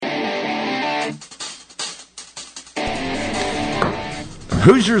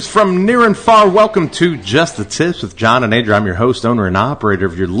Hoosiers from near and far, welcome to Just the Tips with John and Andrew. I'm your host, owner, and operator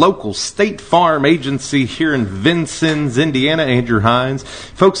of your local State Farm agency here in Vincennes, Indiana, Andrew Hines.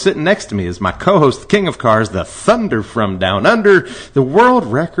 Folks, sitting next to me is my co-host, the King of Cars, the Thunder from Down Under, the world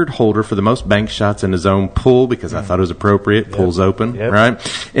record holder for the most bank shots in his own pool, because I thought it was appropriate. Yep. Pool's open, right?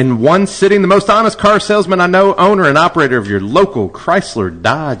 In one sitting, the most honest car salesman I know, owner and operator of your local Chrysler,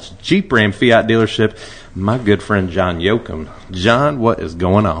 Dodge, Jeep, Ram, Fiat dealership, my good friend John Yoakum. John, what is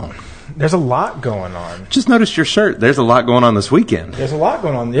going on? There's a lot going on. Just noticed your shirt. There's a lot going on this weekend. There's a lot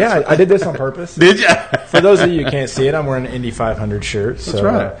going on. Yeah, I did this on purpose. Did you? For those of you who can't see it, I'm wearing an Indy 500 shirt. So, that's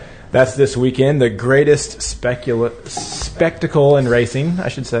right. That's this weekend, the greatest spectacle in racing, I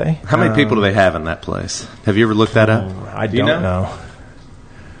should say. How many people do they have in that place? Have you ever looked that up? I don't know.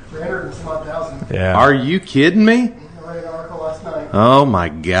 300,000. Yeah. Are you kidding me? I read an article last night. Oh, my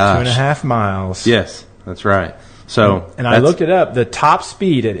gosh. 2.5 miles. Yes, that's right. So, and I looked it up. The top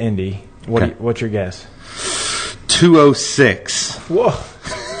speed at Indy, what's your guess? 206. Whoa.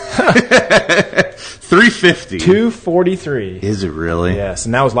 350. 243. Is it really? Yes,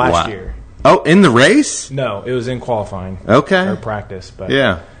 and that was last year. Oh, in the race? No, it was in qualifying. Okay. Or practice, but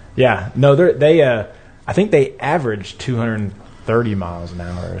yeah. No, they I think they averaged 230 miles an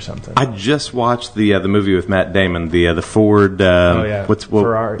hour or something. I just watched the movie with Matt Damon, the Ford.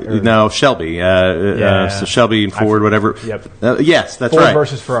 Ferrari. No, Shelby. So Shelby and Ford, whatever. Yep. Yes, that's Ford right.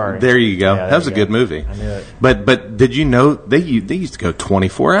 versus Ferrari. There you go. Yeah, that was a good movie. I knew it. But did you know they used to go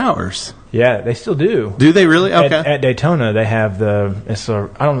 24 hours? Yeah, they still do. Do they really? Okay. At Daytona, they have I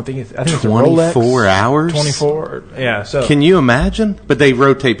think it's a Rolex. 24 hours? 24. Yeah. So can you imagine? But they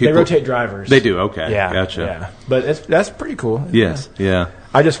rotate people. They rotate drivers. They do. Okay. Yeah. Gotcha. Yeah. But that's pretty cool. Yes. Yeah.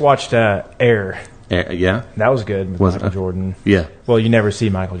 I just watched Air. Yeah. That was good with Michael Jordan. Yeah. Well, you never see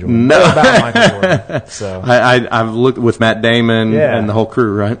Michael Jordan. No. It's about Michael Jordan. So I've looked with Matt Damon and the whole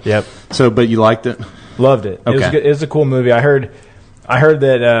crew, right? Yep. So, but you liked it? Loved it. Okay. It was good. It was a cool movie. I heard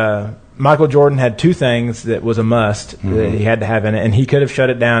that Michael Jordan had two things that was a must that he had to have in it, and he could have shut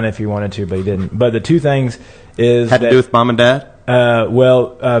it down if he wanted to, but he didn't. But the two things had to do with mom and dad?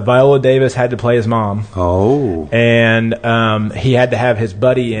 Viola Davis had to play his mom. Oh. And he had to have his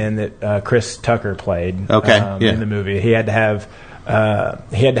buddy in that Chris Tucker played in the movie. He had to have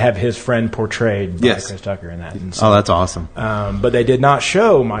his friend portrayed by Chris Tucker in that. And so, that's awesome. But they did not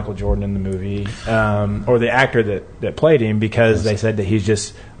show Michael Jordan in the movie, or the actor that played him, because they said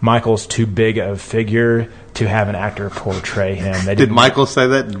that Michael's too big of a figure to have an actor portray him. Did Michael say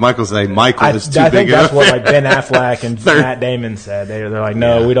that? Did Michael say Michael is too big? I think that's what Ben Affleck and Matt Damon said. They're like,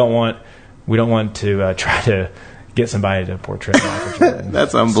 no, we don't want to try to get somebody to portray Michael Jordan.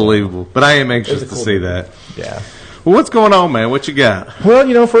 That's unbelievable. But I am anxious to see that. Yeah. Well, what's going on, man? What you got?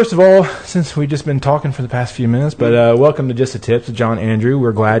 Well, first of all, since we've just been talking for the past few minutes, but welcome to Just the Tips with John Andrew.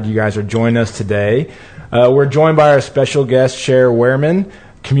 We're glad you guys are joining us today. We're joined by our special guest, Cher Wehrman,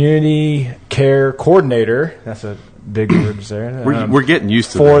 Community Care Coordinator. That's a big word there. We're getting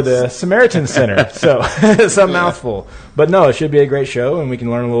used to for the Samaritan Center. So it's a mouthful. But no, it should be a great show, and we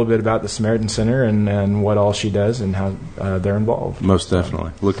can learn a little bit about the Samaritan Center and what all she does and how they're involved. Most definitely.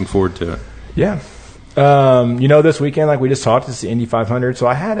 Looking forward to it. Yeah. This weekend, like we just talked, it's the Indy 500. So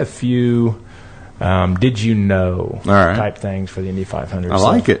I had a few did you know type things for the Indy 500. I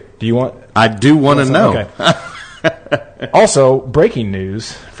like it. Do you want? I do want to know. Okay. Also, breaking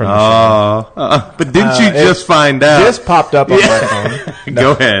news from the show. But didn't you just find out? Just popped up on my phone.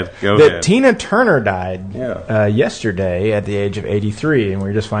 Go ahead. That Tina Turner died yesterday at the age of 83, and we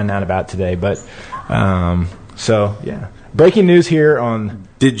were just finding out about today. But breaking news here on.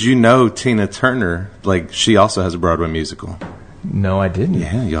 Did you know Tina Turner, she also has a Broadway musical? No, I didn't.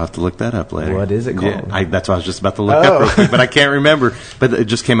 Yeah, you'll have to look that up later. What is it called? Yeah, that's what I was just about to look up real quick, but I can't remember. But it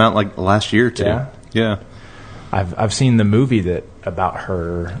just came out last year, too. Yeah. I've seen the movie about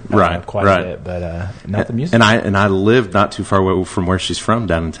her quite a bit, but not the music. And I live not too far away from where she's from,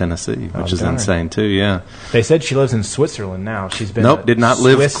 down in Tennessee, which is insane too. Yeah. They said she lives in Switzerland now. She's been did not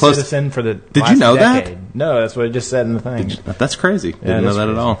live Swiss close. Citizen for the Did last you know decade. that? No, that's what it just said in the thing. That's crazy. Didn't know that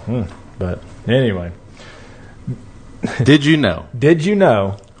crazy. at all. But anyway, did you know? Did you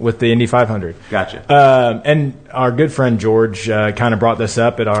know? With the Indy 500. Gotcha. And our good friend George kind of brought this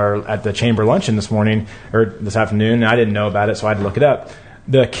up at the chamber luncheon this morning, or this afternoon, and I didn't know about it, so I had to look it up.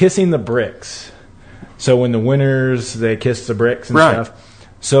 The kissing the bricks. So when the winners, they kiss the bricks and stuff.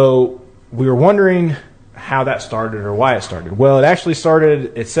 So we were wondering how that started or why it started. Well, it actually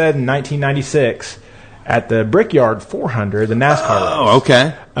started, it said in 1996, At the Brickyard 400, the NASCAR race. Oh,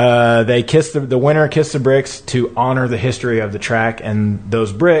 okay. They kissed the winner kissed the bricks to honor the history of the track, and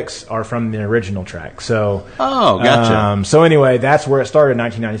those bricks are from the original track. So, gotcha. So anyway, that's where it started in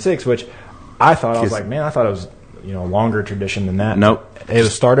 1996, which I thought I thought it was a longer tradition than that. Nope. It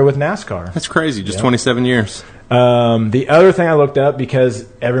was started with NASCAR. That's crazy. Just 27 years. The other thing I looked up, because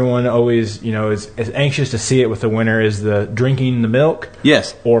everyone always, is anxious to see it with the winner, is the drinking the milk.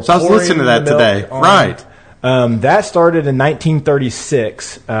 Yes. Or so I was listening to that today. Right. That started in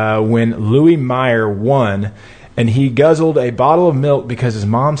 1936 when Louis Meyer won, and he guzzled a bottle of milk because his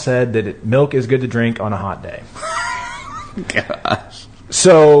mom said that milk is good to drink on a hot day. Gosh.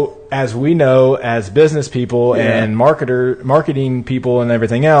 So, as we know, as business people and marketing people and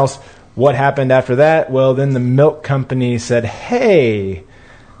everything else, what happened after that? Well, then the milk company said, hey,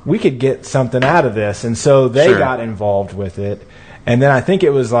 we could get something out of this. And so they got involved with it. And then I think it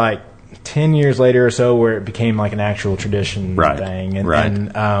was like 10 years later or so where it became like an actual tradition thing.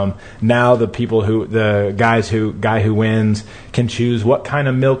 And now the guy who wins can choose what kind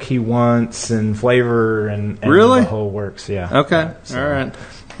of milk he wants and flavor and the whole works. Yeah. Okay. All right.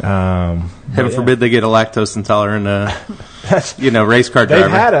 Heaven forbid they get a lactose intolerant, race car driver.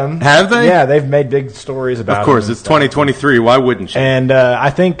 They've had them. Have they? Yeah, they've made big stories about it. Of course, it's 2023. Why wouldn't you? And I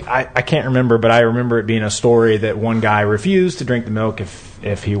think, I can't remember, but I remember it being a story that one guy refused to drink the milk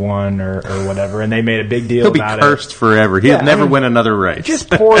if he won or whatever, and they made a big deal about it. He'll be cursed forever. He'll never win another race. Just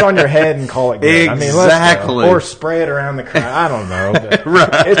pour it on your head and call it good. Exactly. Or spray it around the crowd. I don't know.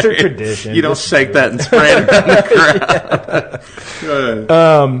 But it's a tradition. You don't shake that and spray it around the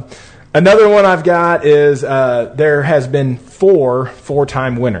crowd. Another one I've got is there has been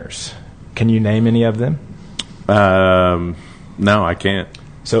four-time winners. Can you name any of them? No, I can't.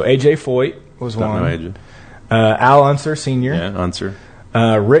 So A.J. Foyt was Don't one. know AJ. Al Unser Sr. Yeah, Unser.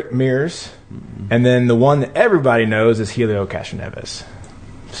 Rick Mears. And then the one that everybody knows is Helio Castroneves.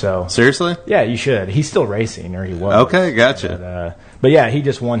 So Seriously? Yeah, you should. He's still racing, or he was. Okay, gotcha. But yeah, he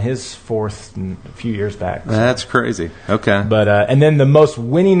just won his fourth a few years back. So. That's crazy. Okay. But and then the most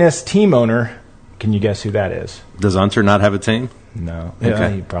winningest team owner, can you guess who that is? Does Unser not have a team? No. Okay. Yeah,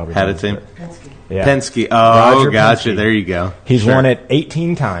 he probably had does, a team. Yeah. Penske. Oh, Roger gotcha. Penske. There you go. He's won it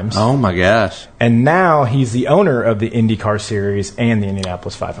 18 times. Oh, my gosh. And now he's the owner of the IndyCar Series and the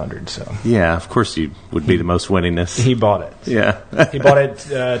Indianapolis 500. So yeah, of course you would be the most winningest. He bought it. Yeah. He bought it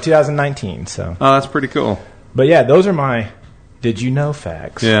 2019. So. Oh, that's pretty cool. But yeah, those are my did you know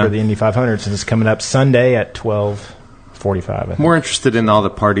facts for the Indy 500 since it's coming up Sunday at 12:45. More interested in all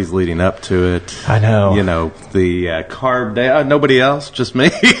the parties leading up to it. I know. The carb day. Nobody else, just me.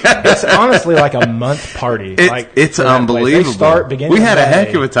 It's honestly like a month party. It's unbelievable. They start beginning. We had a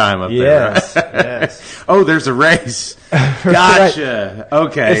heck of a time up there. Right? Yes. Oh, there's a race. Gotcha. Right.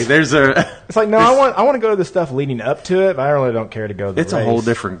 Okay. It's like, no, I want to go to the stuff leading up to it, but I really don't care to go to the race. It's a whole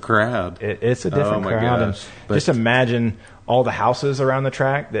different crowd. It's a different crowd. Gosh. And just imagine all the houses around the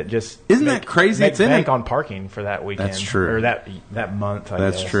track that just that crazy? It's bank on parking for that weekend. That's true. Or that month.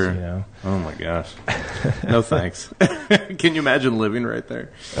 That's guess, true. Oh my gosh. No thanks. Can you imagine living right there?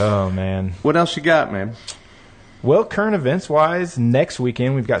 Oh man. What else you got, man? Well, current events wise, next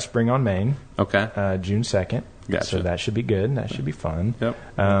weekend we've got Spring on Main. Okay. June 2nd. Gotcha. So that should be good. That should be fun. Yep.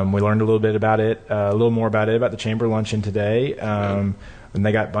 We learned a little bit about it, a little more about it, about the Chamber Luncheon today. And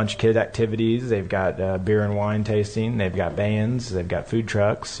they got a bunch of kid activities. They've got beer and wine tasting. They've got bands. They've got food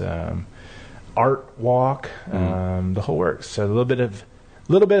trucks, art walk, the whole works. So a little bit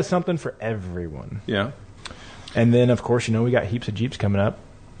of something for everyone. Yeah. And then, of course, we got Heaps of Jeeps coming up,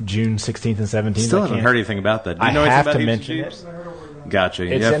 June 16th and 17th. Still haven't heard anything about that. Do you know anything about Heaps of Jeeps? Gotcha.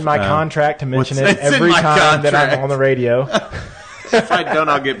 It's in my contract to mention it every time that I'm on the radio. If I don't,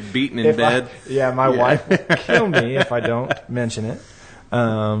 I'll get beaten and dead. My wife will kill me if I don't mention it.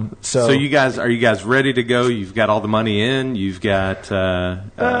 So are you guys ready to go? You've got all the money in. You've got you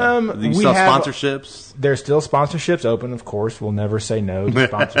still have sponsorships. There's still sponsorships open, of course. We'll never say no to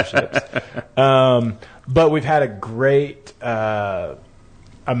sponsorships. But we've had a great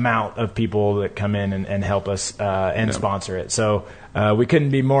amount of people that come in and help us and sponsor it. So we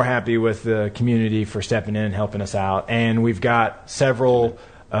couldn't be more happy with the community for stepping in and helping us out. And we've got several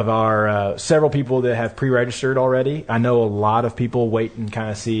people that have pre-registered already. I know a lot of people wait and kind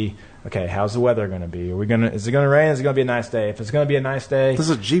of see, okay, how's the weather going to be? Is it going to rain? Is it going to be a nice day? If it's going to be a nice day, does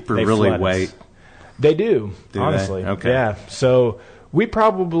a Jeeper really wait? They do honestly. They? Okay. Yeah. So we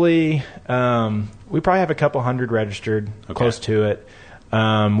probably have a couple hundred registered, close to it.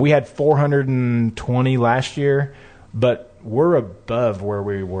 We had 420 last year, but we're above where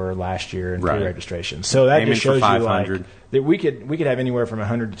we were last year in Right. pre-registration. So that Aiming just for shows you 500. that we could have anywhere from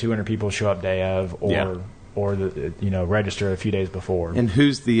 100 to 200 people show up day of, or register a few days before. And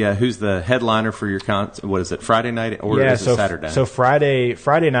who's the headliner for your what is it, Friday night or is it Saturday? So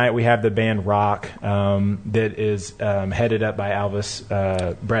Friday night we have the band Rock that is headed up by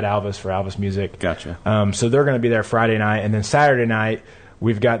Brett Alvis for Alvis Music. Gotcha. So they're going to be there Friday night, and then Saturday night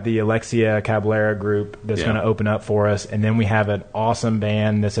we've got the Alexia Cabrera group that's going to open up for us, and then we have an awesome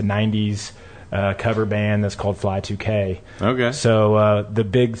band that's a 90s cover band that's called Fly 2K. Okay. So the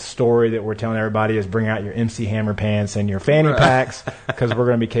big story that we're telling everybody is bring out your MC Hammer pants and your fanny packs because we're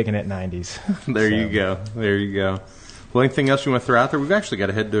going to be kicking it 90s. There you go. Well, anything else you want to throw out there? We've actually got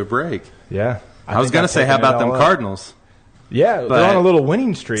to head to a break. Yeah. I was going to say, how about them Cardinals? Yeah, they're on a little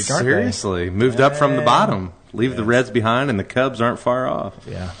winning streak, aren't seriously, moved up from the bottom. Leave the Reds behind, and the Cubs aren't far off.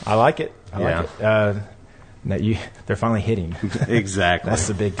 Yeah, I like it. I like it. They're finally hitting. Exactly. That's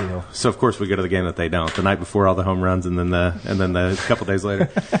the big deal. So of course we go to the game that they don't. The night before, all the home runs, and then the couple days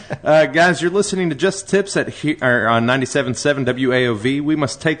later. Guys, you're listening to Just Tips on 97.7 WAOV. We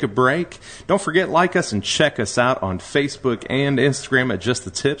must take a break. Don't forget, like us and check us out on Facebook and Instagram at Just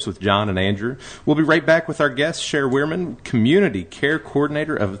the Tips with John and Andrew. We'll be right back with our guest, Cher Weirman, Community Care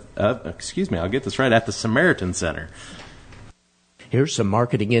Coordinator I'll get this right, at the Samaritan Center. Here's some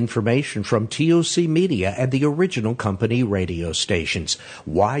marketing information from TOC Media and the original company radio stations.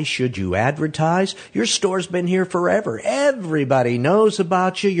 Why should you advertise? Your store's been here forever. Everybody knows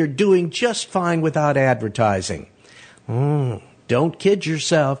about you. You're doing just fine without advertising. Don't kid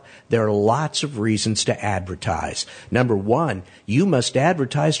yourself. There are lots of reasons to advertise. Number one, you must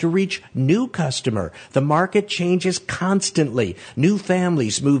advertise to reach new customer. The market changes constantly. New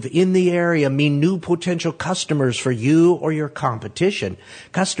families move in the area, mean new potential customers for you or your competition.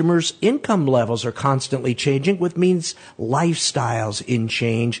 Customers' income levels are constantly changing, which means lifestyles in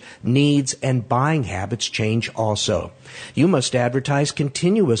change, needs and buying habits change also. You must advertise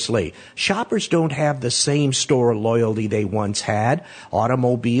continuously. Shoppers don't have the same store loyalty they once had.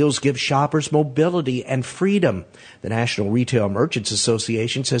 Automobiles give shoppers mobility and freedom. The National Retail Merchants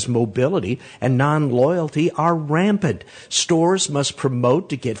Association says mobility and non-loyalty are rampant. Stores must promote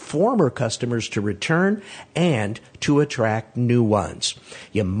to get former customers to return and to attract new ones.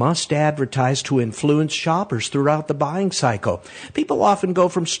 You must advertise to influence shoppers throughout the buying cycle. People often go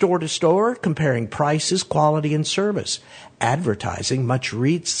from store to store comparing prices, quality, and service. Advertising must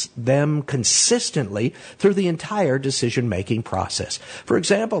reach them consistently through the entire decision-making process. For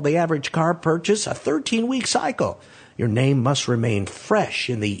example, the average car purchase, a 13-week cycle. Your name must remain fresh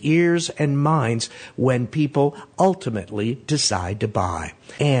in the ears and minds when people ultimately decide to buy.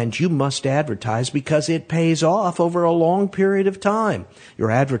 And you must advertise because it pays off over a long period of time. Your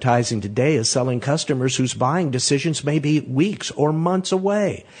advertising today is selling customers whose buying decisions may be weeks or months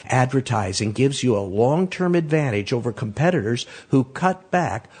away. Advertising gives you a long-term advantage over competitors who cut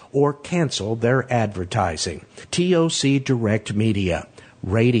back or cancel their advertising. TOC Direct Media,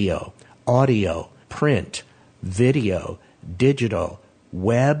 radio, audio, print, video, digital,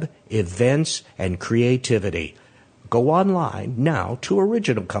 web, events, and creativity. Go online now to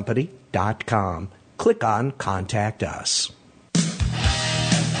originalcompany.com. Click on Contact Us.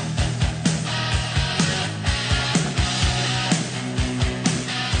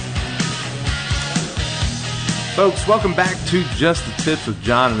 Folks, welcome back to Just the Tips with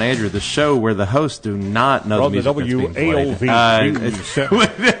John and Andrew, the show where the hosts do not know the music that's being played.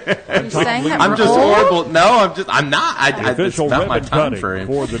 I'm just horrible. No, I'm not. It's about my time frame.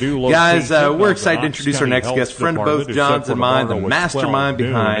 Guys, we're excited to introduce our next guest, friend of both John's and mine, the mastermind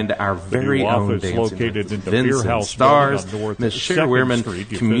behind our very own Dancing with Vincent Stars, Ms. Cher Weirman,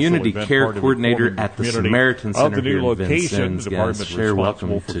 Community Care Coordinator at the Samaritan Center here in Vincennes. Guys, Cher,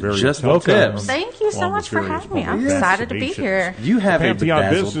 welcome to Just the Tips. Thank you so much for having me. I'm excited to be here. You have a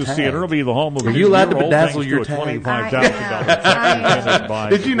bedazzled tag. Are you allowed to bedazzle your tag?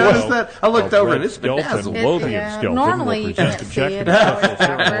 Did you notice that? I looked over and it's bedazzled. Normally you can't see it.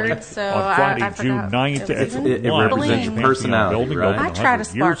 Covered, so on Friday, June 9th it represents your personality, right? I try to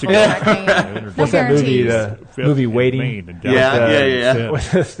sparkle when I can. What's that movie? The movie Waiting? Yeah.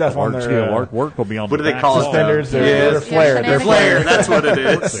 With stuff on their artwork will be on. What do they call it? Suspenders. They're flared. They're flared. That's what it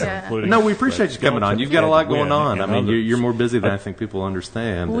is. No, we appreciate you coming on. You've got a lot going on. I mean, you're more busy than I think people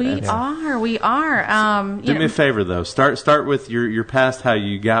understand. We are. Do me a favor, though. Start with your past, how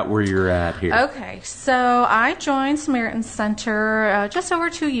you got where you're at here. Okay, so I joined Samaritan Center just over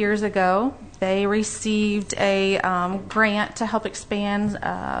 2 years ago. They received a grant to help expand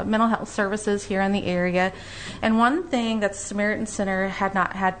mental health services here in the area. And one thing that the Samaritan Center had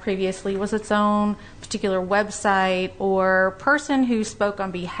not had previously was its own particular website or person who spoke on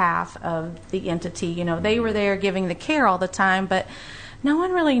behalf of the entity. You know, they were there giving the care all the time, but no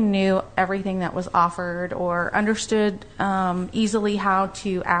one really knew everything that was offered or understood easily how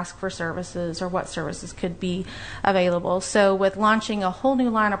to ask for services or what services could be available. So with launching a whole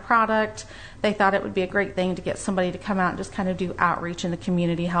new line of product, they thought it would be a great thing to get somebody to come out and just kind of do outreach in the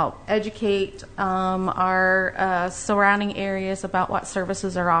community, help educate our surrounding areas about what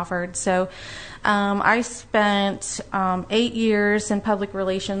services are offered. So I spent 8 years in public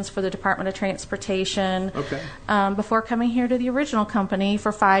relations for the Department of Transportation. Okay. Before coming here to the original company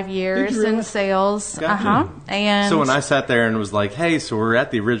for 5 years really? in sales. Gotcha. And so when I sat there and was like, hey, so we're at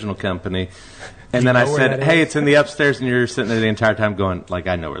the original company, and then I know where said, that hey, is? it's in the upstairs, and you're sitting there the entire time going, like,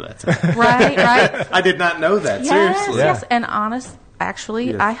 I know where that's at. right. I did not know that, Yes, seriously. yes. And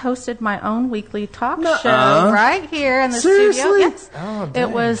actually, Yes. I hosted my own weekly talk Nuh-uh. show right here in the Seriously? studio. Yes. Oh, It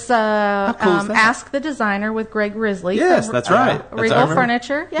dang. was cool is that? Ask the Designer with Greg Risley. Yes, from, that's right. That's- I Regal remember.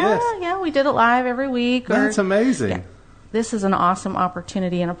 Furniture. Yeah, Yes. yeah. We did it live every week. That's amazing. Yeah. This is an awesome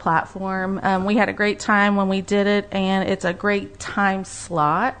opportunity and a platform. We had a great time when we did it, and it's a great time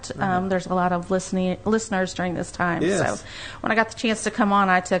slot. There's a lot of listeners during this time. Yes. So when I got the chance to come on,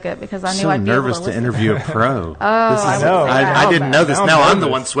 I took it because I knew So I'd be nervous able to to listen. interview a pro. Oh, This is- I know. wouldn't say that. I didn't know this. I'm Now I'm the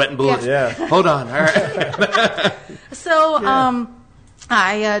nervous. one sweating bullets. Yeah. Hold on. All right. So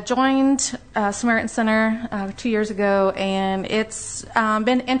I joined Samaritan Center 2 years ago, and it's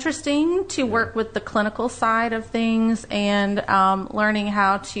been interesting to work with the clinical side of things and learning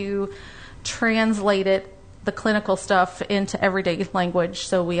how to translate the clinical stuff into everyday language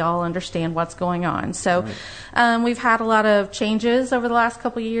so we all understand what's going on. So we've had a lot of changes over the last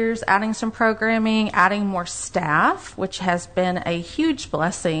couple of years, adding some programming, adding more staff, which has been a huge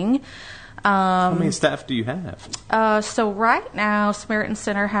blessing. How many staff do you have? So right now, Samaritan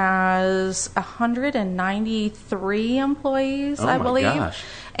Center has 193 employees, Oh, I my believe. gosh.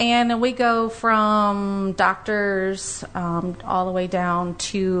 And we go from doctors all the way down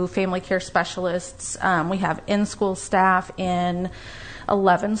to family care specialists. We have in-school staff in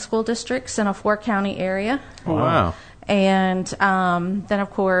 11 school districts in a 4-county area. Oh, wow. And then, of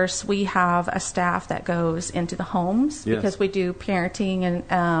course, we have a staff that goes into the homes Yes. because we do parenting and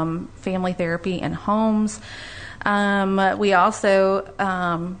family therapy in homes. We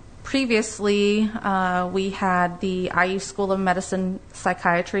also, previously, we had the IU School of Medicine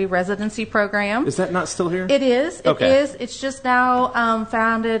Psychiatry residency program. Is that not still here? It is. It Okay. is. It's just now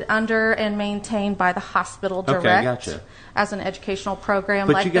founded under and maintained by the hospital Okay, direct gotcha. as an educational program,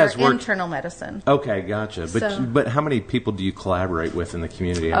 But like you guys their work- internal medicine. Okay, gotcha. But So- but how many people do you collaborate with in the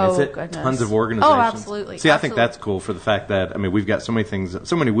community? I mean, Oh, is it goodness. tons of organizations? Oh, absolutely. See, I think Absolutely. that's cool for the fact that, I mean, we've got so many things,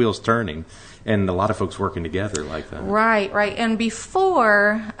 so many wheels turning, and a lot of folks working together like that. Right, right. And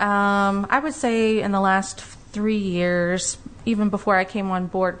before, I would say in the last 3 years, even before I came on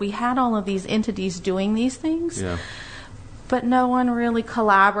board, we had all of these entities doing these things. Yeah. But no one really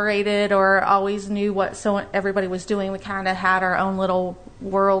collaborated or always knew what everybody was doing. We kind of had our own little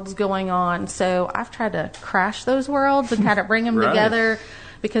worlds going on. So I've tried to crash those worlds and kind of bring them Right. together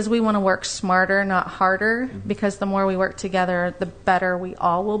because we want to work smarter, not harder. Because the more we work together, the better we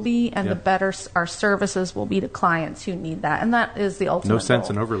all will be, and Yeah. the better our services will be to clients who need that. And that is the ultimate No sense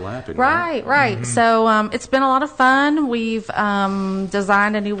goal. in overlapping. Right, right. So it's been a lot of fun. We've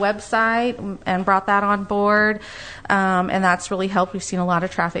designed a new website and brought that on board, and that's really helped. We've seen a lot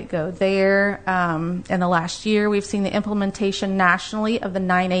of traffic go there. In the last year, we've seen the implementation nationally of the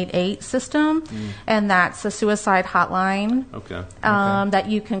 988 system, and that's a suicide hotline Okay. that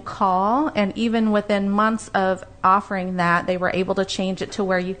you can call. And even within months of offering that, they were able to change it to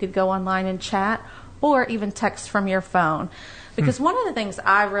where you could go online and chat or even text from your phone. Because one of the things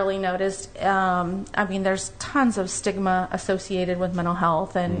I really noticed, I mean, there's tons of stigma associated with mental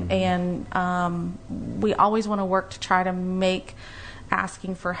health, and we always want to work to try to make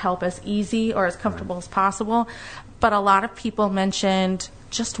asking for help as easy or as comfortable as possible. But a lot of people mentioned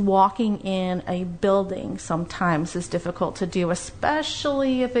just walking in a building sometimes is difficult to do,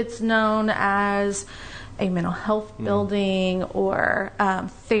 especially if it's known as a mental health building or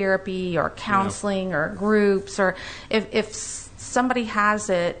therapy or counseling or groups, or if somebody has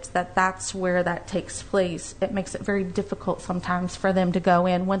it that's where that takes place, it makes it very difficult sometimes for them to go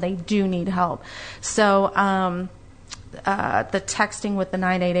in when they do need help. So the texting with the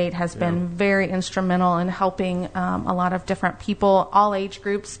 988 has been very instrumental in helping a lot of different people, all age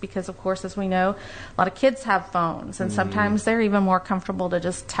groups, because, of course, as we know, a lot of kids have phones, and sometimes they're even more comfortable to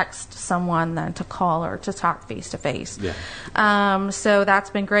just text someone than to call or to talk face-to-face. So that's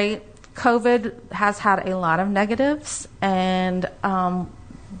been great. COVID has had a lot of negatives, and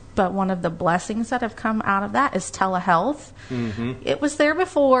but one of the blessings that have come out of that is telehealth. It was there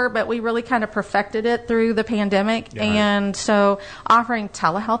before, but we really kind of perfected it through the pandemic. And so offering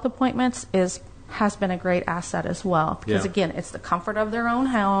telehealth appointments has been a great asset as well. Because, again, it's the comfort of their own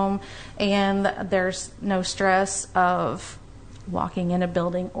home, and there's no stress of walking in a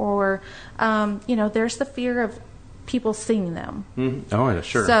building or, there's the fear of people seeing them. Oh, yeah,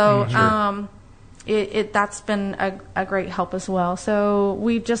 sure. So, that's been a great help as well. So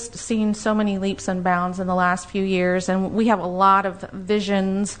we've just seen so many leaps and bounds in the last few years, and we have a lot of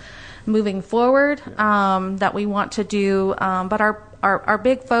visions moving forward that we want to do. But our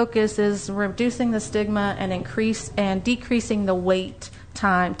big focus is reducing the stigma and decreasing the wait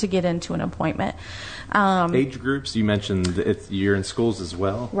time to get into an appointment. Age groups, you mentioned you're in schools as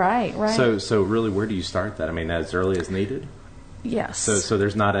well. Right. So really, where do you start that? I mean, as early as needed? Yes. So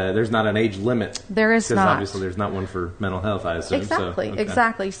there's not an age limit. There is not. Because obviously there's not one for mental health, I assume.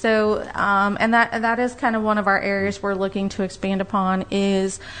 Exactly. So and that is kind of one of our areas we're looking to expand upon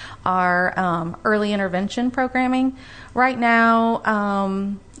is our early intervention programming. Right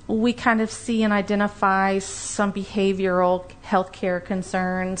now, we kind of see and identify some behavioral health care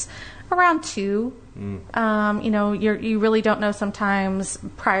concerns around 2. You really don't know sometimes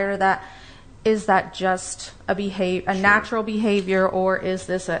prior to that. Is that just a natural behavior, or is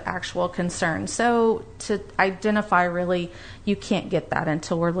this an actual concern? So to identify, really, you can't get that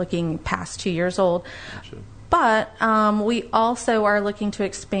until we're looking past 2 years old. Gotcha. But we also are looking to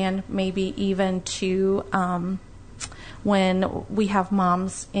expand maybe even to when we have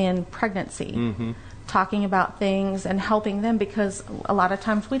moms in pregnancy. Talking about things and helping them, because a lot of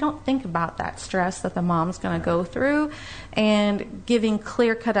times we don't think about that stress that the mom's going to go through, and giving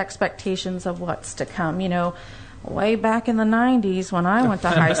clear-cut expectations of what's to come. Way back in the 90s when I went to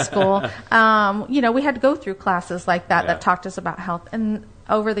high school, we had to go through classes like that talked us about health. And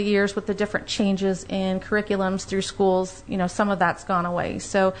over the years, with the different changes in curriculums through schools, some of that's gone away.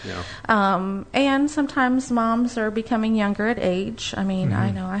 So, and sometimes moms are becoming younger at age. I mean,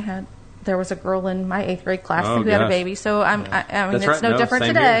 I know there was a girl in my 8th grade class who had a baby, so I mean, That's it's right. no different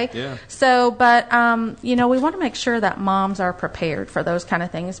today. Yeah. So, but we want to make sure that moms are prepared for those kind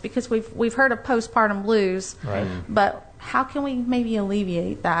of things, because we've heard of postpartum blues, right. But how can we maybe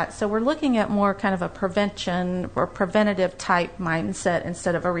alleviate that? So we're looking at more kind of a prevention or preventative type mindset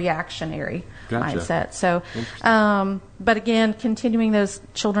instead of a reactionary mindset. So, but again, continuing those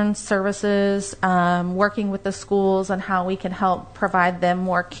children's services, working with the schools on how we can help provide them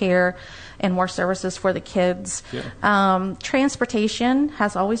more care and more services for the kids. Transportation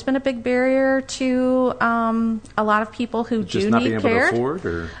has always been a big barrier to a lot of people who Just do not need being care. able to afford,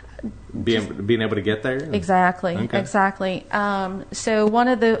 or being able to get there? Exactly. So one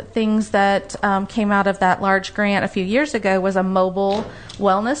of the things that came out of that large grant a few years ago was a mobile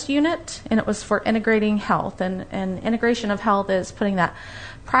wellness unit, and it was for integrating health. And integration of health is putting that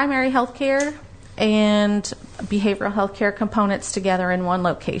primary health care and behavioral health care components together in one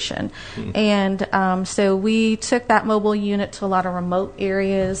location. And so we took that mobile unit to a lot of remote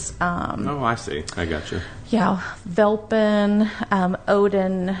areas. I see. I got you. Yeah, Velpen,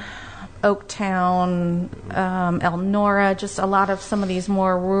 Odin, Oaktown, Elnora, just a lot of some of these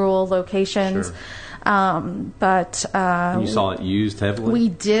more rural locations. Sure. But you saw it used heavily? We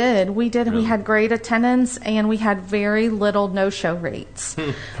did. Really? We had great attendance, and we had very little no-show rates,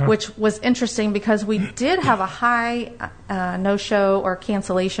 which was interesting because we did have a high no-show or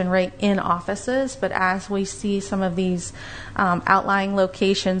cancellation rate in offices, but as we see some of these outlying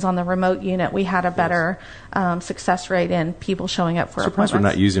locations on the remote unit, we had a better success rate in people showing up for appointments. Surprised we're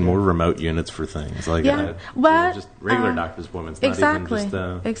not using more remote units for things like just regular doctor's appointments.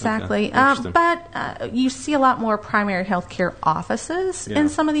 Exactly. But you see a lot more primary health care offices in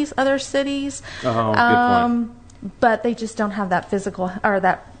some of these other cities. Oh, good point. But they just don't have that physical or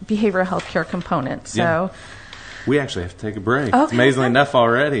that behavioral health care component. So. We actually have to take a break. Okay. It's amazingly enough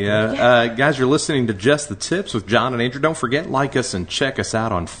already. Guys, you're listening to Just the Tips with John and Andrew. Don't forget, like us and check us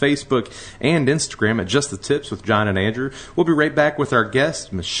out on Facebook and Instagram at Just the Tips with John and Andrew. We'll be right back with our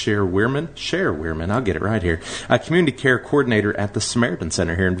guest, Ms. Cher Weirman, I'll get it right here, a community care coordinator at the Samaritan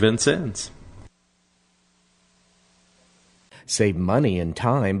Center here in Vincennes. Save money and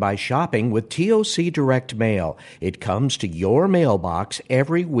time by shopping with TOC Direct Mail. It comes to your mailbox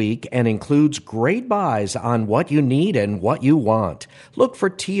every week and includes great buys on what you need and what you want. Look for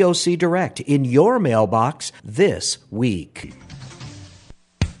TOC Direct in your mailbox this week.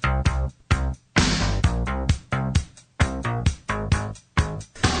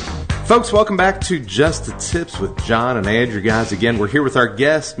 Folks, welcome back to Just the Tips with John and Andrew. Guys, again, we're here with our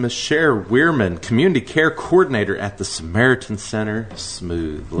guest, Ms. Cher Weirman, Community Care Coordinator at the Samaritan Center.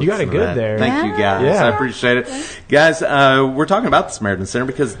 Smooth. You got it good there. Thank you, guys. Yeah. I appreciate it. Guys, we're talking about the Samaritan Center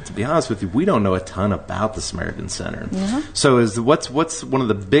because, to be honest with you, we don't know a ton about the Samaritan Center. Yeah. So what's one of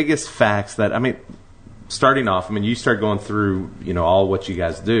the biggest facts that, starting off, you start going through, all what you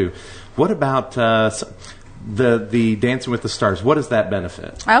guys do. What about the Dancing with the Stars? What does that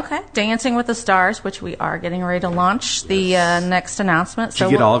benefit? Okay, Dancing with the Stars, which we are getting ready to launch the next announcement. Did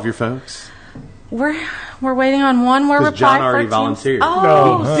you get all of your folks? We're waiting on one more reply. John already volunteered.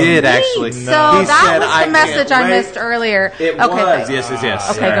 Oh, he did actually. So that was the message I missed earlier. It was.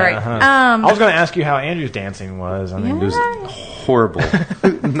 Yes. Okay, great. I was going to ask you how Andrew's dancing was. It was horrible.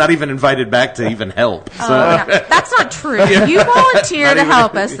 Not even invited back to even help. So. That's not true. You volunteered to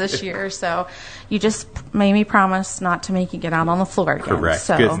help us this year, so you just made me promise not to make you get out on the floor again. Correct.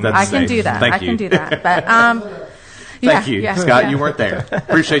 So Good. I can do that. Thank I you. can do that. But Thank you, Scott. You weren't there.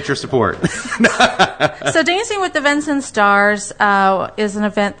 Appreciate your support. So Dancing with the Vinson Stars is an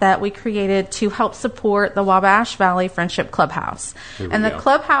event that we created to help support the Wabash Valley Friendship Clubhouse. And the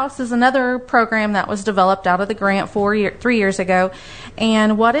Clubhouse is another program that was developed out of the grant 3 years ago.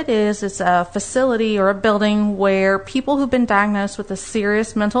 And what it is a facility or a building where people who've been diagnosed with a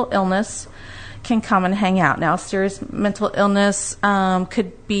serious mental illness can come and hang out. Now, serious mental illness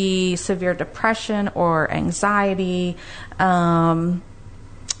could be severe depression or anxiety. Bipolar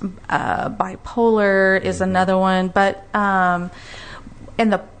is another one. But and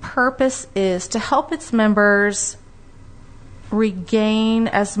the purpose is to help its members regain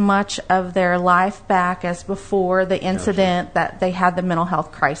as much of their life back as before the incident that they had the mental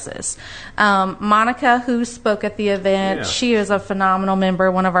health crisis. Monica, who spoke at the event, she is a phenomenal member,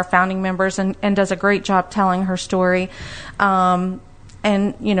 one of our founding members, and does a great job telling her story. And,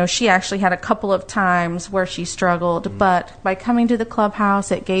 she actually had a couple of times where she struggled, but by coming to the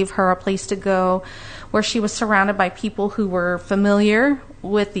Clubhouse, it gave her a place to go where she was surrounded by people who were familiar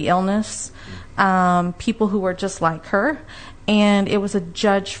with the illness, people who were just like her. And it was a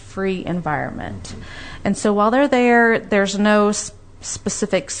judge-free environment. And so while they're there, there's no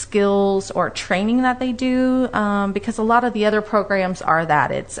specific skills or training that they do, because a lot of the other programs are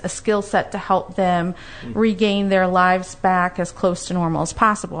that. It's a skill set to help them regain their lives back as close to normal as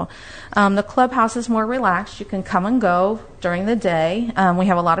possible. The Clubhouse is more relaxed. You can come and go during the day. We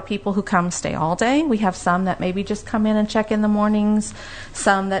have a lot of people who come stay all day. We have some that maybe just come in and check in the mornings,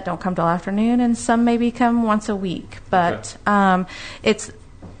 some that don't come till afternoon, and some maybe come once a week. But it's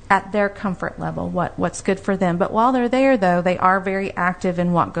at their comfort level, what's good for them. But while they're there, though, they are very active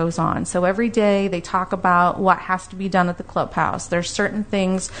in what goes on. So every day they talk about what has to be done at the Clubhouse. There's certain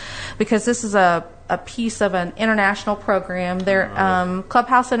things, because this is a piece of an international program.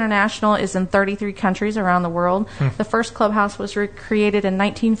 Clubhouse International is in 33 countries around the world. The first Clubhouse was created in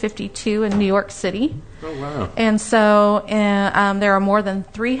 1952 in New York City. Oh, wow. And so there are more than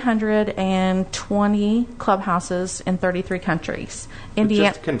 320 clubhouses in 33 countries.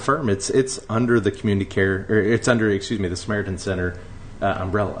 Just to confirm, it's under the community care, or it's under, the Samaritan Center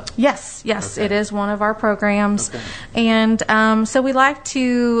umbrella. Yes, okay. It is one of our programs. Okay. And so we like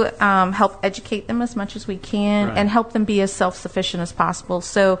to help educate them as much as we can and help them be as self-sufficient as possible.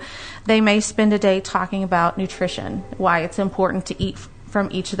 So they may spend a day talking about nutrition, why it's important to eat from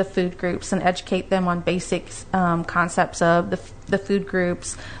each of the food groups, and educate them on basic concepts of the food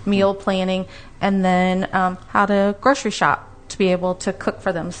groups, meal planning, and then how to grocery shop to be able to cook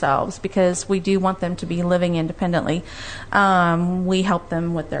for themselves, because we do want them to be living independently. We help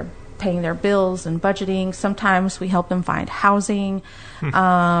them with paying their bills and budgeting. Sometimes we help them find housing. Good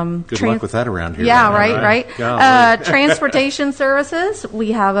luck with that around here. Yeah, right. Transportation services.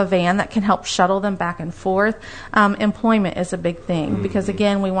 We have a van that can help shuttle them back and forth. Employment is a big thing because,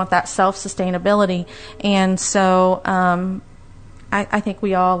 again, we want that self-sustainability. And so I think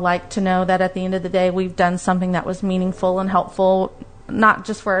we all like to know that at the end of the day we've done something that was meaningful and helpful, not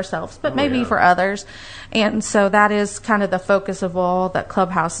just for ourselves, but maybe for others. And so that is kind of the focus of all that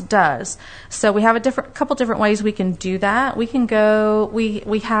Clubhouse does. So we have a couple different ways we can do that. We can go,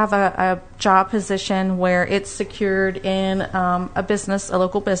 we have a job position where it's secured in a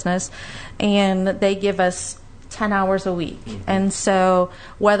local business, and they give us 10 hours a week. And so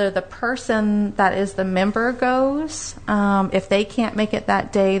whether the person that is the member goes, if they can't make it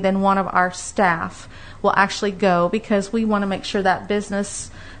that day, then one of our staff will actually go, because we want to make sure that business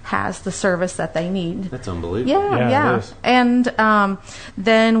has the service that they need. That's unbelievable. Yeah. It is. And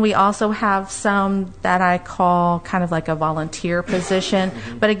then we also have some that I call kind of like a volunteer position.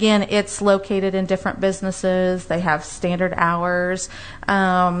 But again, it's located in different businesses. They have standard hours.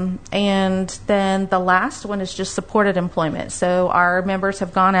 And then the last one is just supported employment. So our members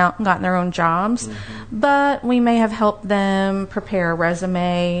have gone out and gotten their own jobs, but we may have helped them prepare a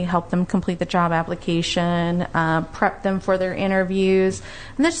resume, help them complete the job application, prep them for their interviews,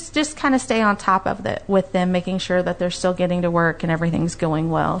 and just kind of stay on top of it with them, making sure that they're still getting to work and everything's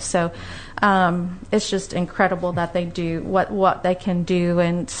going well. So it's just incredible that they do what they can do,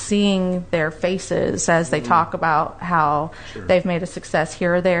 and seeing their faces as they talk about how they've made a success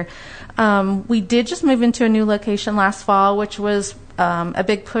here or there. We did just move into a new location last fall, which was a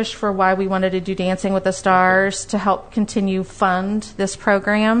big push for why we wanted to do Dancing with the Stars, to help continue fund this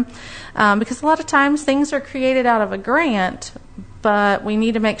program, because a lot of times things are created out of a grant, but we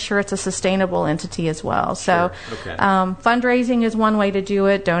need to make sure it's a sustainable entity as well. So fundraising is one way to do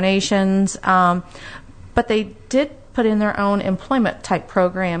it, donations, but they did put in their own employment type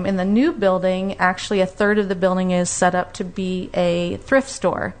program. In the new building, actually a third of the building is set up to be a thrift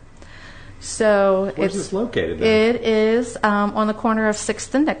store. So Where's this located then? It is on the corner of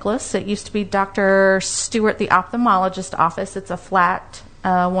 6th and Nicholas. It used to be Dr. Stewart, the ophthalmologist office. It's a flat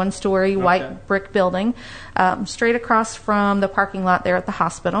one-story white brick building, straight across from the parking lot there at the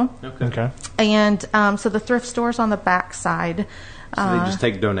hospital. Okay. And so the thrift store's on the back side. So they just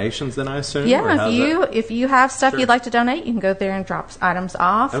take donations then, I assume? Yeah, if you have stuff you'd like to donate, you can go there and drop items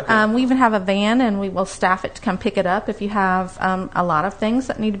off. Okay. We even have a van, and we will staff it to come pick it up if you have a lot of things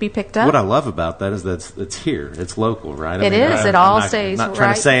that need to be picked up. What I love about that is that it's here. It's local, right? It is. It all stays I'm not trying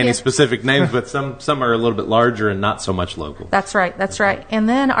right to say any here. specific names, but some are a little bit larger and not so much local. That's right. That's right. And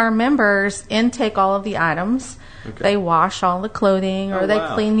then our members intake all of the items. Okay. They wash all the clothing, or Oh, they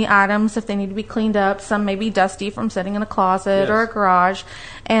wow. clean the items if they need to be cleaned up. Some may be dusty from sitting in a closet Yes. or a garage.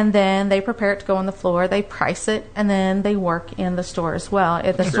 And then they prepare it to go on the floor. They price it, and then they work in the store as well.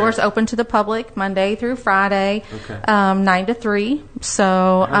 The store's open to the public Monday through Friday, Okay. 9 to 3.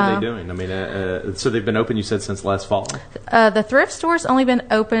 So How are they doing? I mean, so they've been open, you said, since last fall? the thrift store's only been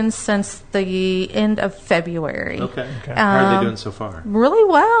open since the end of February. Okay. How are they doing so far? Really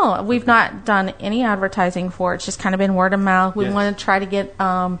well. We've not done any advertising for it. It's just kind of been word of mouth. We Yes. want to try to get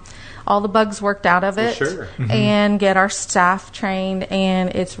all the bugs worked out of it, sure. and get our staff trained,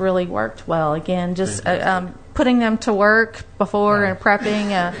 and it's really worked well. Again, just putting them to work before and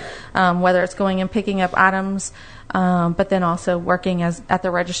prepping, whether it's going and picking up items, but then also working at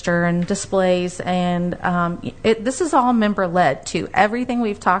the register and displays. And this is all member-led, too. Everything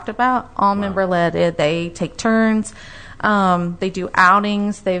we've talked about, all member-led. They take turns. They do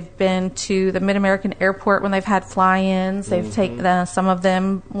outings. They've been to the Mid-American Airport when they've had fly-ins. They've taken some of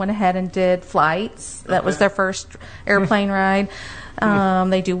them went ahead and did flights. That was their first airplane ride.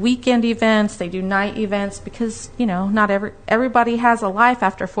 They do weekend events. They do night events, because not everybody has a life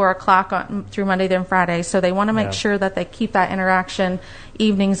after 4 o'clock through Monday then Friday. So they want to make sure that they keep that interaction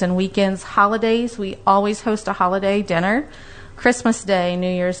evenings and weekends. Holidays, we always host a holiday dinner. Christmas Day, New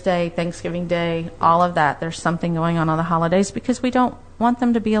Year's Day, Thanksgiving Day, all of that. There's something going on the holidays, because we don't want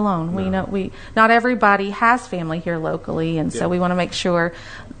them to be alone. No. Not everybody has family here locally, and so we want to make sure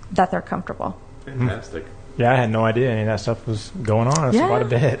that they're comfortable. Fantastic. Yeah, I had no idea any of that stuff was going on. It's quite a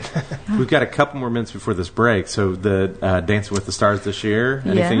bit. We've got a couple more minutes before this break. So the Dancing with the Stars this year,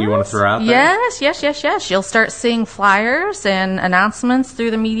 anything you want to throw out there? Yes. You'll start seeing flyers and announcements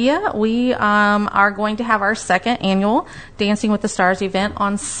through the media. We are going to have our second annual Dancing with the Stars event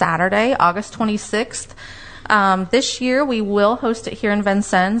on Saturday, August 26th. This year, we will host it here in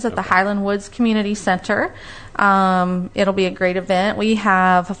Vincennes at the Highland Woods Community Center. It'll be a great event. We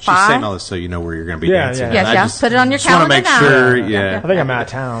have 5. Just saying all this so you know where you're going to be dancing. Yeah. I Yes. Put it on your just want to calendar make now. sure. I Yeah. think I'm out of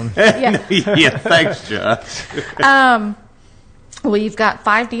town. Yeah. Thanks, Josh. We've got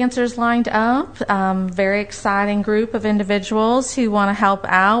 5 dancers lined up. Very exciting group of individuals who want to help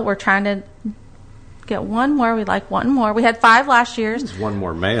out. We're trying to get one more. We'd like one more. We had 5 last year. There's one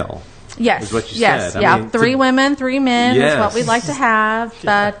more male. Yes. Is what you yes. said. Yeah. I mean, 3 women, 3 men Yes. is what we'd like to have.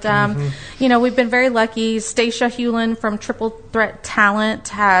 But, we've been very lucky. Stacia Hewlin from Triple Threat Talent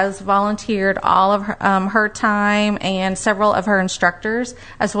has volunteered all of her time and several of her instructors,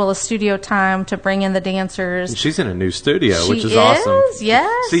 as well as studio time to bring in the dancers. She's in a new studio, She which is awesome.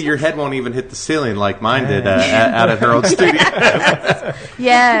 Yes. See, your head won't even hit the ceiling like mine did out at her old studio.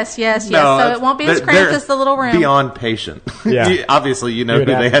 Yes. So it won't be as cramped as the little room. Beyond patient. Yeah. Obviously, you know You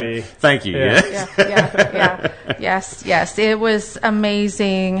who would they have had. to be. Thank you. Yeah. Yes. Yes. It was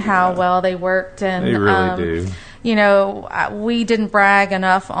amazing how well they worked, and They really do. We didn't brag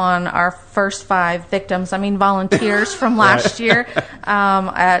enough on our first 5 victims. I mean, volunteers from last year,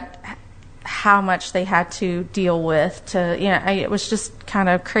 at how much they had to deal with. It was just kind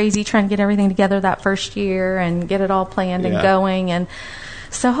of crazy trying to get everything together that first year and get it all planned and going. And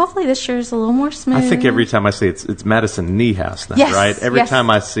so hopefully this year is a little more smooth. I think every time I see it's Madison Niehaus now, Yes, right? Every yes. time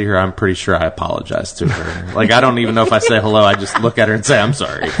I see her, I'm pretty sure I apologize to her. Like, I don't even know if I say hello. I just look at her and say, I'm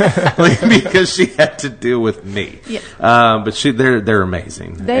sorry. Because she had to deal with me. Yeah. But they're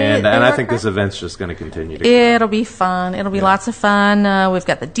amazing. They I work think this hard. event's just going to continue to grow. It'll be fun. It'll be lots of fun. We've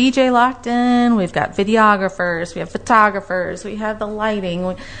got the DJ locked in. We've got videographers. We have photographers. We have the lighting.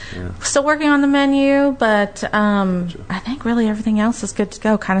 We're still working on the menu, but I think really everything else is good to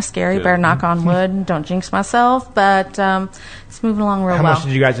go. Kind of scary. Good. Better knock on wood. Don't jinx myself. But it's moving along real How well. much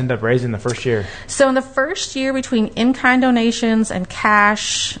did you guys end up raising the first year? So in the first year, between in-kind donations and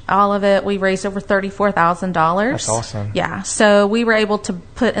cash, all of it, we raised over $34,000. That's awesome. Yeah. So we were able to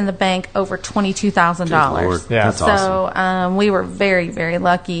put in the bank over $22,000. Good Lord. Yeah. That's awesome. So we were very, very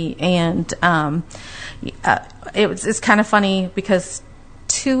lucky, and it's kind of funny because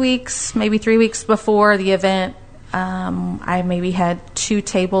 2 weeks, maybe 3 weeks before the event, I maybe had 2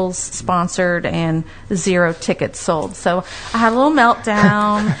 tables sponsored and 0 tickets sold. So I had a little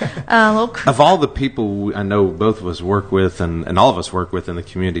meltdown. Of all the people I know both of us work with and all of us work with in the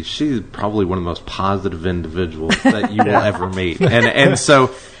community, she's probably one of the most positive individuals that you will ever meet. And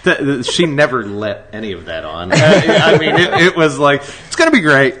so she never let any of that on. I mean, it was like, it's going to be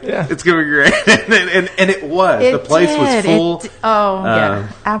great. Yeah. It's going to be great. and it was. The place was full. Yeah,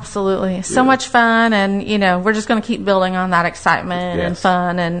 absolutely. So much fun. And, we're just going to keep building on that excitement and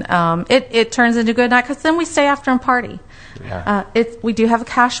fun. And it turns into a good night because then we stay after and party. Yeah. We do have a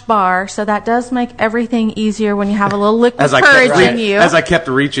cash bar, so that does make everything easier when you have a little liquid courage in you. As I kept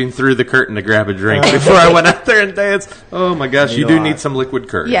reaching through the curtain to grab a drink before I went out there and danced. Oh my gosh, you do need some liquid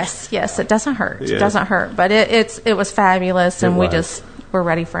courage. Yes, it doesn't hurt. Yeah. It doesn't hurt, but it was fabulous, and we're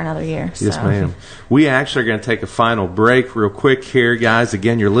ready for another year. Yes, ma'am. We actually are going to take a final break real quick here, guys.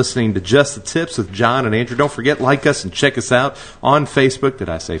 Again, you're listening to Just the Tips with John and Andrew. Don't forget, like us and check us out on Facebook. Did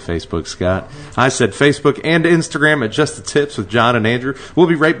I say Facebook, Scott? I said Facebook and Instagram at Just the Tips with John and Andrew. We'll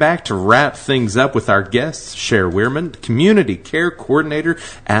be right back to wrap things up with our guests, Cher Weirman, Community Care Coordinator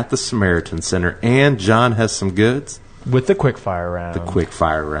at the Samaritan Center. And John has some goods. With the quick fire round. The quick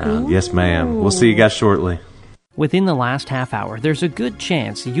fire round. Ooh. Yes, ma'am. We'll see you guys shortly. Within the last half hour, there's a good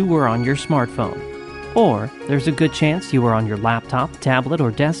chance you were on your smartphone. Or there's a good chance you were on your laptop, tablet,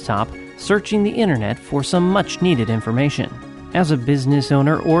 or desktop searching the internet for some much-needed information. As a business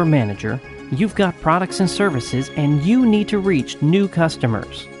owner or manager, you've got products and services and you need to reach new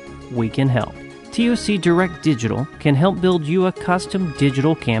customers. We can help. TOC Direct Digital can help build you a custom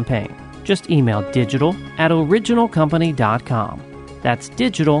digital campaign. Just email digital@originalcompany.com. That's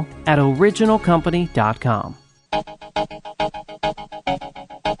digital@originalcompany.com.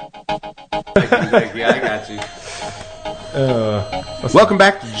 Thank you. I got you. Welcome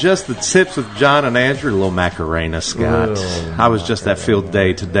back to Just the Tips with John and Andrew. A little Macarena, Scott. I was just at field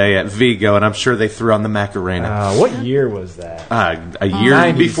day today at Vigo, and I'm sure they threw on the Macarena. What year was that? A year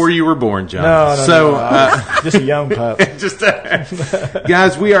 90s. Before you were born, John. No. Just a young pup.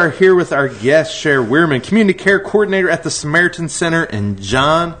 Guys, we are here with our guest, Cher Weirman, Community Care Coordinator at the Samaritan Center, and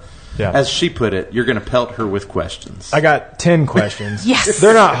John. Yeah. As she put it, you're going to pelt her with questions. I got 10 questions. Yes.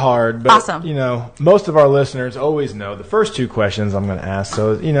 They're not hard, but awesome. Most of our listeners always know the first 2 questions I'm going to ask,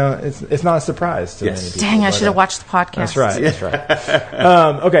 so it's not a surprise to many people. Dang, I should have watched the podcast. That's right.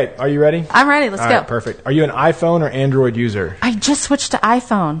 Okay, are you ready? I'm ready. Let's go. Right, perfect. Are you an iPhone or Android user? I just switched to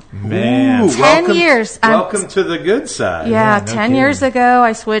iPhone. Man. Ooh, 10 years. Welcome to the good side. Yeah, no 10 kidding. years ago,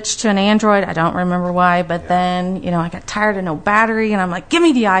 I switched to an Android. I don't remember why, but then, I got tired of no battery, and I'm like, give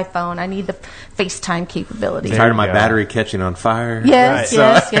me the iPhone. phone. I need the FaceTime capability. Tired of my go. battery catching on fire. Yes,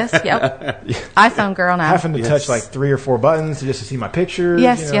 Right. yes, yep. iPhone girl now. Having to touch like 3 or 4 buttons just to see my pictures.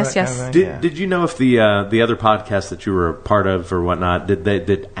 Yes, you know, yes, that kind yes. of thing. Yeah. Did you know if the other podcast that you were a part of or whatnot,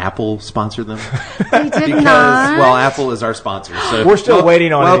 did Apple sponsor them? They did Because, not. well, Apple is our sponsor. So We're still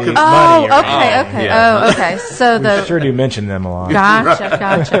waiting on any welcome. money. Oh, or okay, anything. okay. Yeah. Oh, okay. So We the sure do mention them a lot.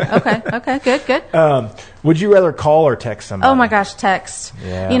 gotcha. Okay, good. Would you rather call or text somebody? Oh my gosh, text.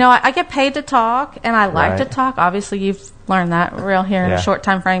 Yeah. You know, I get paid to talk, and I like to Right. talk. Obviously, you've learned that real here in Yeah. a short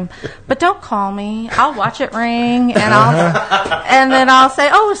time frame. But don't call me. I'll watch it ring, and then I'll say,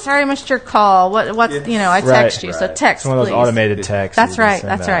 "Oh, sorry, I missed your call. What's I text you. So text, It's one of those please." automated texts. That's you just right,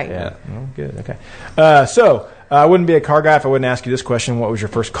 send that's out. right. Yeah. Oh, good. Okay. So I wouldn't be a car guy if I wouldn't ask you this question. What was your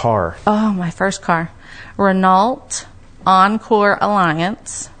first car? Oh, my first car, Renault Encore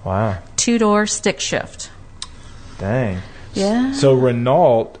Alliance, Wow. 2-door stick shift. Dang. Yeah. So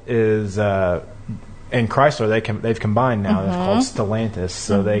Renault is and Chrysler. They've combined now. It's called Stellantis.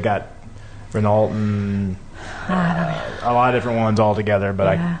 So they got Renault and a lot of different ones all together.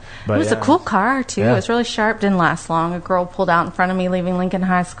 But It was a cool car too. Yeah. It was really sharp. Didn't last long. A girl pulled out in front of me leaving Lincoln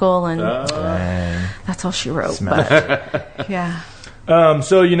High School, and Dang. that's all she wrote. Smash. But yeah.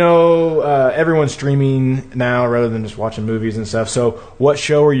 So everyone's streaming now rather than just watching movies and stuff. So what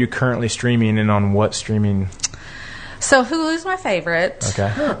show are you currently streaming, and on what streaming? So Hulu's my favorite. Okay.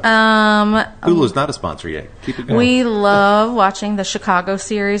 Hulu's not a sponsor yet. Keep it going. We love watching the Chicago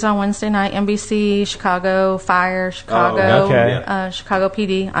series on Wednesday night. NBC, Chicago Fire, Chicago, okay. Chicago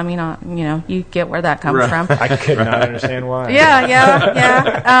PD. I mean, you get where that comes from. I could not understand why.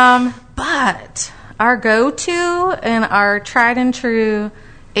 Yeah. But our go-to and our tried and true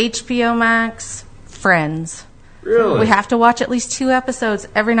HBO Max, Friends. Really? We have to watch at least 2 episodes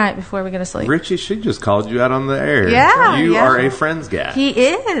every night before we go to sleep. Richie, she just called you out on the air. Yeah, You yeah. are a Friends guy. He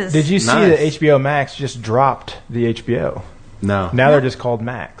is. Did you see Nice. that HBO Max just dropped the HBO? No. Now they're just called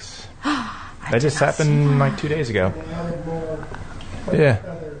Max. That just happened like 2 days ago. Yeah.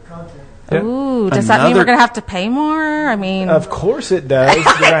 Yep. Ooh, does that mean Another- we're going to have to pay more? I mean, Of course it does. You're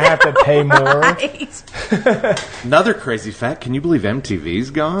going to have to pay more. right. Another crazy fact. Can you believe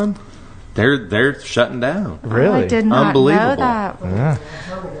MTV's gone? They're shutting down. Really? I did not Unbelievable. know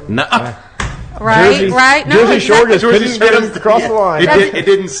that. No. Right, Jersey, right. No, Jersey Shore exactly. just couldn't get them across the line. It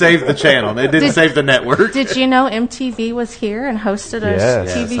didn't save the channel. It didn't save the network. Did you know MTV was here and hosted a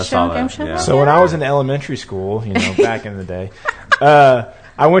Yes. TV Yes, I show, saw game that, show? yeah. So when I was in elementary school, back in the day,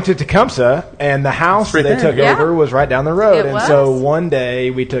 I went to Tecumseh, and the house right they there. took Yeah. over was right down the road. It and was. so one day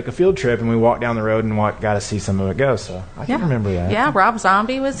we took a field trip, and we walked down the road and got to see some of it go. So I can remember that. Yeah, Rob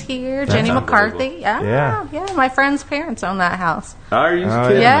Zombie was here. Jenny McCarthy. unbelievable. Yeah. My friend's parents own that house. Are you Oh,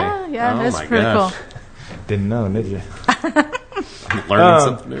 kidding Yeah, me? yeah, Oh it's my pretty gosh. Didn't know, did you? I'm learning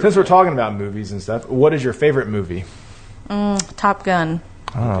something new. Since we're talking about movies and stuff, what is your favorite movie? Top Gun.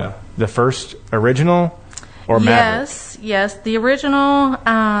 Okay. The first original or Maverick? Yes. The original.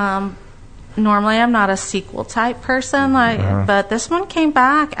 Normally, I'm not a sequel type person, but this one came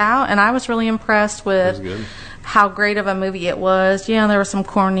back out, and I was really impressed with good. how great of a movie it was. There was some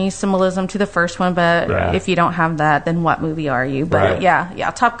corny symbolism to the first one, but Right. if you don't have that, then what movie are you? But Right.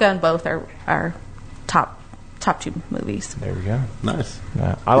 yeah, Top Gun, both are top 2 movies. There we go. Nice.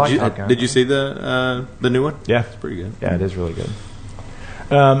 Yeah, I like Top Gun. Did you see the new one? Yeah. It's pretty good. Yeah, it is really good.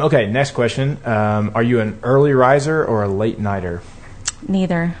 Okay, next question. Are you an early riser or a late nighter?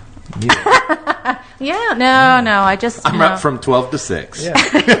 Neither. Neither. Yeah, no. I just I'm up from 12 to 6. Yeah.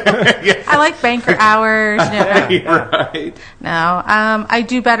 I like banker hours. Right. No, I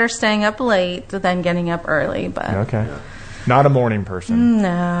do better staying up late than getting up early. But Okay. Not a morning person.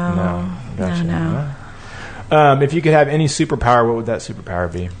 no, Gotcha. no. If you could have any superpower, what would that superpower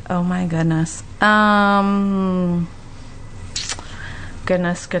be? Oh my goodness.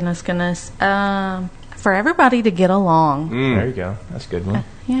 Goodness. For everybody to get along. There you go. That's a good one.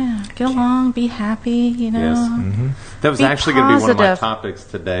 Yeah, get along, be happy. Yes. That was Be actually going to be one of my positive. topics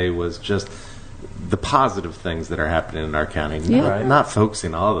today. Was just the positive things that are happening in our county. Yeah. Right. Not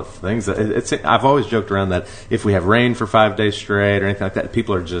focusing on all the things. I've always joked around that if we have rain for 5 days straight or anything like that,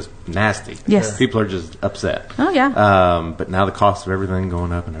 people are just nasty. Yes. People are just upset. Oh, yeah. But now the cost of everything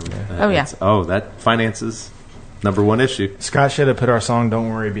going up and everything. Oh, yeah. That finances number one issue. Scott should have put our song "Don't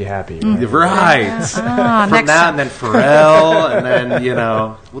Worry, Be Happy." Right? Right. From next now and then Pharrell, and then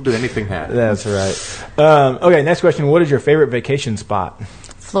we'll do anything happen. That's right. Okay, next question. What is your favorite vacation spot?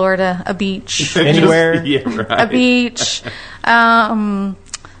 Florida, a beach. Anywhere? Yeah, right. A beach.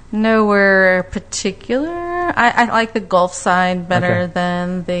 Nowhere particular. I like the Gulf side better Okay.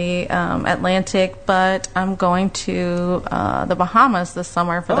 than the Atlantic, but I'm going to the Bahamas this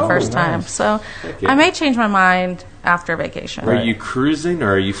summer for the first time. nice. So Heck yeah. I may change my mind after vacation. Are you cruising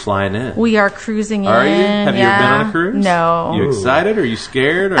or are you flying in? We are cruising Are you? in. Have you ever been on a cruise? No. You excited? Are you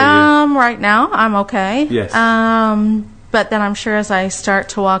scared? Are Right now I'm okay. Yes. But then I'm sure as I start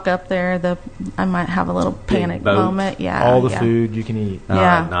to walk up there, I might have a little panic boat. moment. Yeah. All the yeah. food you can eat.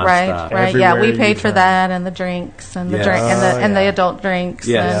 Yeah, nonstop. right. Yeah, Everywhere we you paid for turn. that and the drinks and the Yes. drink and the yeah. adult drinks.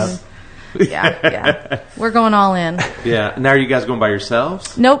 Yes. And, yeah. We're going all in. yeah. Now, are you guys going by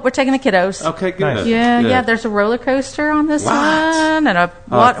yourselves? Nope, we're taking the kiddos. Okay, good. Nice. Yeah, Good. yeah. There's a roller coaster on this What? one and a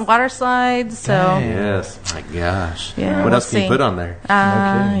water slide. So Yes. My gosh. Yeah, What we'll else can you see. put on there?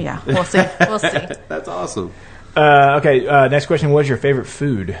 yeah, we'll see. We'll see. That's awesome. Okay, next question. What is your favorite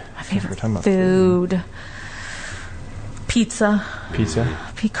food? My We're favorite talking about food. Pizza. Pizza.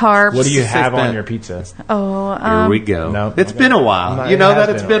 Carbs. What do you Safe have on bet. your pizza? Oh, Here we go. no. It's been a while. No, You it know has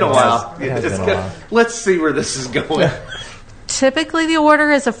that it's been been a a while. while. It has It's been a good. while. Let's see where this is going. typically the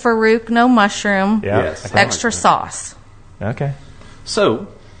order is a Farouk, no mushroom, Yeah. Yes. Okay. extra sauce. Okay. So,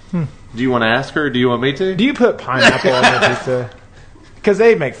 do you want to ask her or do you want me to? Do you put pineapple on your pizza? Because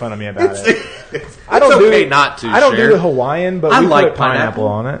they make fun of me about it. I It's don't okay do not to, I don't Cher. do the Hawaiian, but I we like put pineapple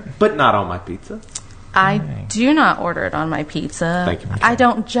on it. but not on my pizza. I do not order it on my pizza. Thank you. I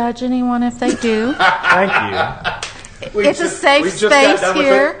don't judge anyone if they do. Thank you. It's a safe space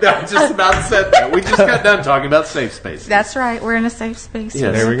here. I just about said that. We just got done talking about safe spaces. That's right. We're in a safe space. Yes.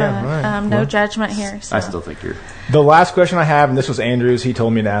 here, There we go. but, All right. no Well, judgment here. So. I still think you're. The last question I have, and this was Andrew's, he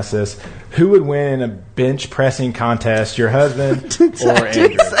told me to ask this. Who would win in a bench pressing contest, your husband or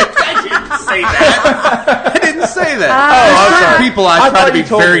Andrew? Say that. I didn't say that. I'm There are sorry. people I I try thought to be you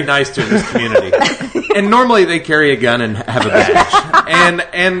told very me. nice to in this community, and normally they carry a gun and have a badge.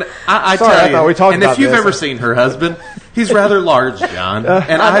 And I Sorry, tell I you, thought we talked and about if you've this. ever seen her husband, he's rather large, John.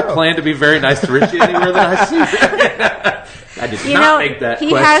 And I plan to be very nice to Richie anywhere that I see him. I did You not know, make that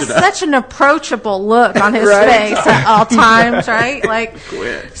he has question up. such an approachable look on his Right. face at all times, right? Like,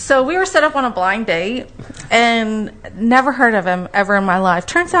 Quit. so we were set up on a blind date, and never heard of him ever in my life.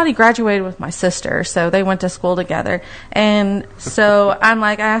 Turns out he graduated with my sister, so they went to school together. And so I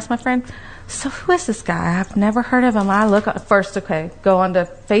asked my friend, so who is this guy? I've never heard of him. I look up first, go onto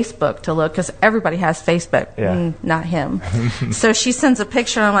Facebook to look, because everybody has Facebook, Yeah. not him. So she sends a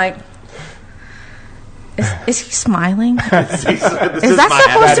picture, and I'm like, is he smiling? Is that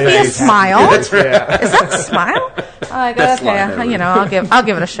supposed to be a smile? Is that a smile? I'm like, Best line okay, ever. I'll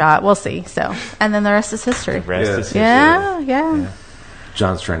give it a shot. We'll see. So, and then the rest is history. Rest Yeah. is history. Yeah.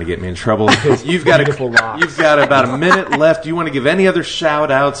 John's trying to get me in trouble. You've got beautiful rocks. You've got about a minute left. Do you want to give any other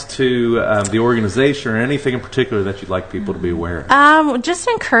shout outs to the organization or anything in particular that you'd like people to be aware of? Just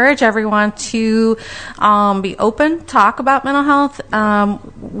encourage everyone to be open, talk about mental health.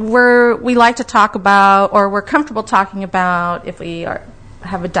 We like to talk about, or we're comfortable talking about, if we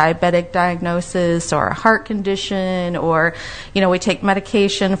have a diabetic diagnosis or a heart condition, or we take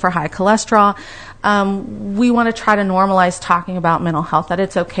medication for high cholesterol. We want to try to normalize talking about mental health, that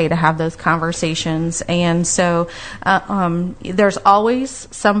it's okay to have those conversations. And so there's always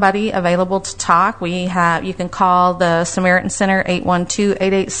somebody available to talk. You can call the Samaritan Center,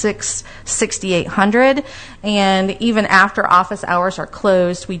 812-886-6800. And even after office hours are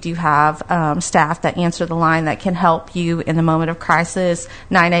closed, we do have staff that answer the line that can help you in the moment of crisis.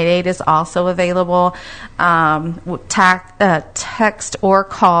 988 is also available. Text or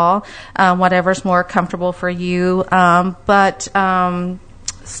call, whatever's more comfortable for you. But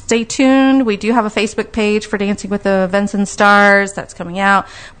stay tuned. We do have a Facebook page for Dancing with the Vinson Stars that's coming out.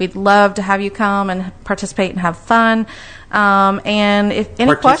 We'd love to have you come and participate and have fun. And if any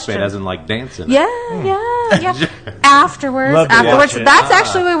Participate questions, as in like dancing. yeah. Afterwards, Love to watch it. that's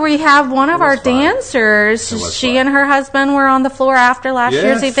actually where we have one of our was fun. dancers. was She fun. and her husband were on the floor after last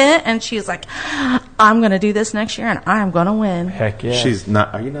year's Yes. event, and she's like, "I'm going to do this next year, and I'm going to win." Heck yeah. She's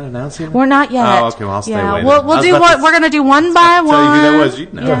not. Are you not announcing it? We're not yet. Oh, okay. Well, I'll stay away. We'll then. I was do about what to we're going to do one by one. tell you who that was,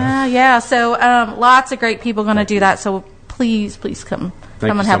 you'd know. Yeah. So lots of great people going to do that. So please come. Thank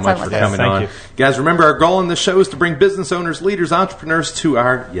Come you and so have much fun for with us. coming Thank on. you. Guys, remember our goal in this show is to bring business owners, leaders, entrepreneurs to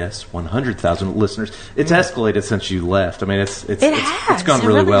our, 100,000 listeners. It's escalated since you left. I mean, it's has. gone It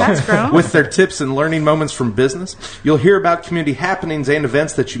really really well. has grown. With their tips and learning moments from business, you'll hear about community happenings and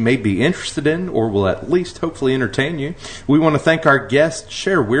events that you may be interested in or will at least hopefully entertain you. We want to thank our guest,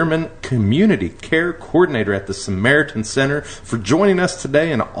 Cher Weirman, Community Care Coordinator at the Samaritan Center, for joining us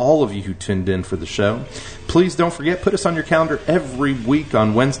today, and all of you who tuned in for the show. Please don't forget, put us on your calendar every week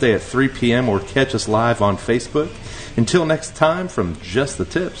on Wednesday at 3 p.m. or catch us live on Facebook. Until next time, from Just the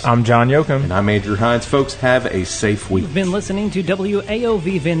Tips, I'm John Yoakum. And I'm Andrew Hines. Folks, have a safe week. You've been listening to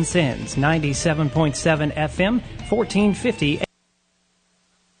WAOV Vincennes, 97.7 FM, 1450.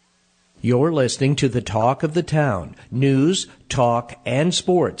 You're listening to the Talk of the Town, news, talk, and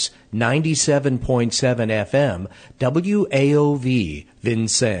sports, 97.7 FM, WAOV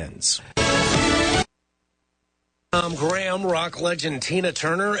Vincennes. Graham rock legend Tina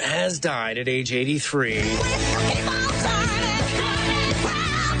Turner has died at age 83.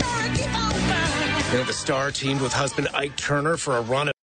 The star teamed with husband Ike Turner for a run of